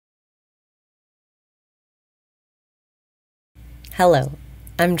Hello,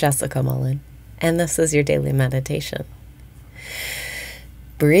 I'm Jessica Mullen, and this is your daily meditation.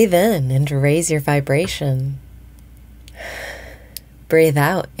 Breathe in and raise your vibration. Breathe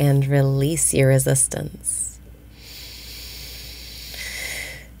out and release your resistance.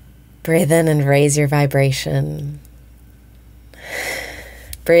 Breathe in and raise your vibration.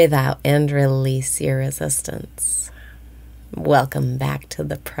 Breathe out and release your resistance. Welcome back to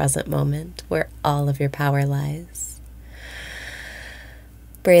the present moment where all of your power lies.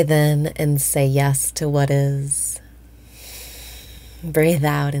 Breathe in and say yes to what is. Breathe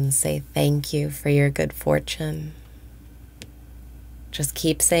out and say thank you for your good fortune. Just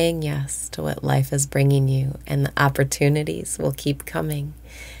keep saying yes to what life is bringing you, and the opportunities will keep coming.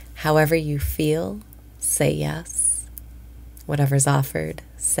 However you feel, say yes. Whatever's offered,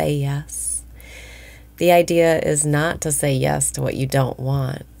 say yes. The idea is not to say yes to what you don't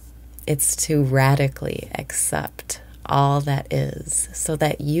want. It's to radically accept all that is, so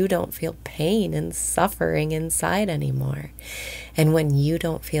that you don't feel pain and suffering inside anymore. And when you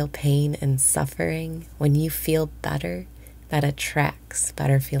don't feel pain and suffering, when you feel better, that attracts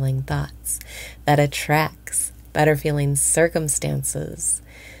better feeling thoughts, that attracts better feeling circumstances.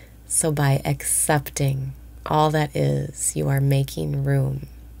 So by accepting all that is, you are making room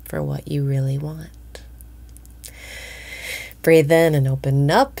for what you really want. Breathe in and open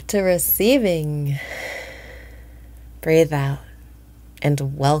up to receiving. Breathe out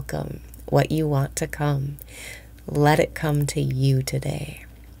and welcome what you want to come. Let it come to you today.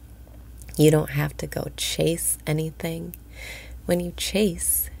 You don't have to go chase anything. When you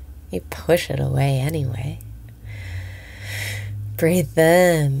chase, you push it away anyway. Breathe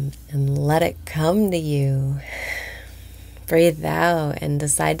in and let it come to you. Breathe out and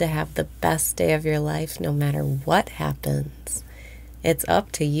decide to have the best day of your life no matter what happens. It's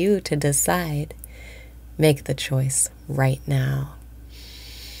up to you to decide. Make the choice right now.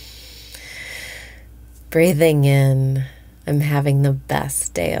 Breathing in, I'm having the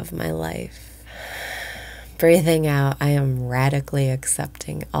best day of my life. Breathing out, I am radically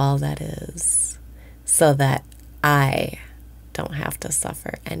accepting all that is, so that I don't have to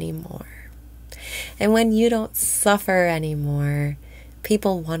suffer anymore. And when you don't suffer anymore,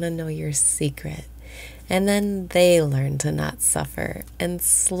 people want to know your secret. And then they learn to not suffer. And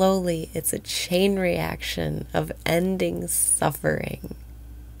slowly, it's a chain reaction of ending suffering.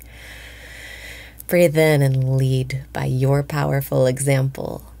 Breathe in and lead by your powerful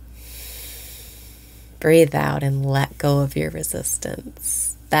example. Breathe out and let go of your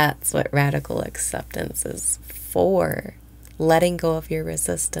resistance. That's what radical acceptance is for. Letting go of your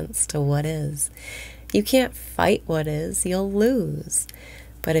resistance to what is. You can't fight what is, you'll lose.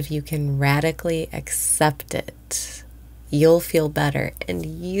 But if you can radically accept it, you'll feel better. And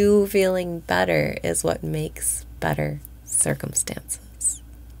you feeling better is what makes better circumstances.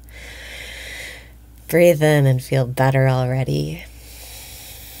 Breathe in and feel better already.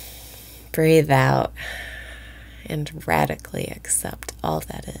 Breathe out and radically accept all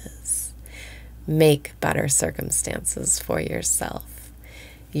that is. Make better circumstances for yourself.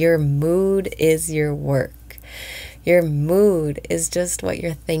 Your mood is your work. Your mood is just what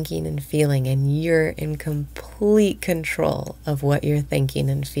you're thinking and feeling, and you're in complete control of what you're thinking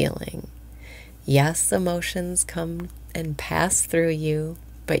and feeling. Yes, emotions come and pass through you,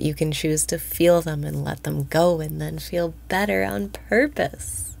 but you can choose to feel them and let them go and then feel better on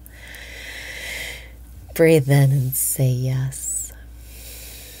purpose. Breathe in and say yes.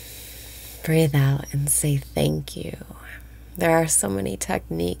 Breathe out and say thank you. There are so many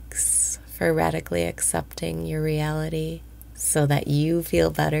techniques for radically accepting your reality so that you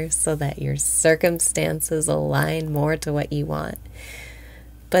feel better, so that your circumstances align more to what you want.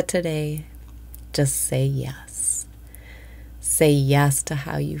 But today, just say yes. Say yes to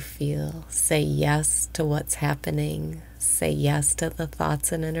how you feel. Say yes to what's happening. Say yes to the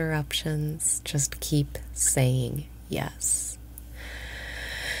thoughts and interruptions. Just keep saying yes.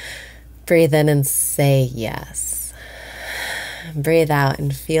 Breathe in and say yes. Breathe out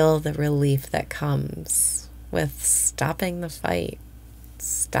and feel the relief that comes with stopping the fight,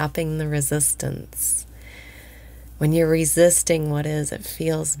 stopping the resistance. When you're resisting what is, it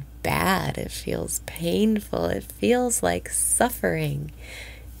feels bad, it feels painful, it feels like suffering.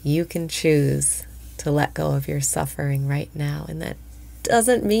 You can choose to let go of your suffering right now, and that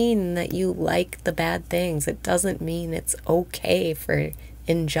doesn't mean that you like the bad things. It doesn't mean it's okay for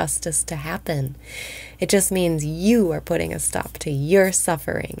injustice to happen. It just means you are putting a stop to your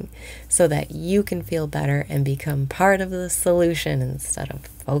suffering so that you can feel better and become part of the solution instead of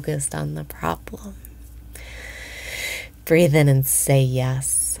focused on the problem. Breathe in and say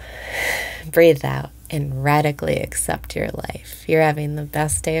yes. Breathe out and radically accept your life. You're having the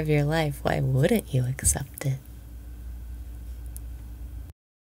best day of your life. Why wouldn't you accept it?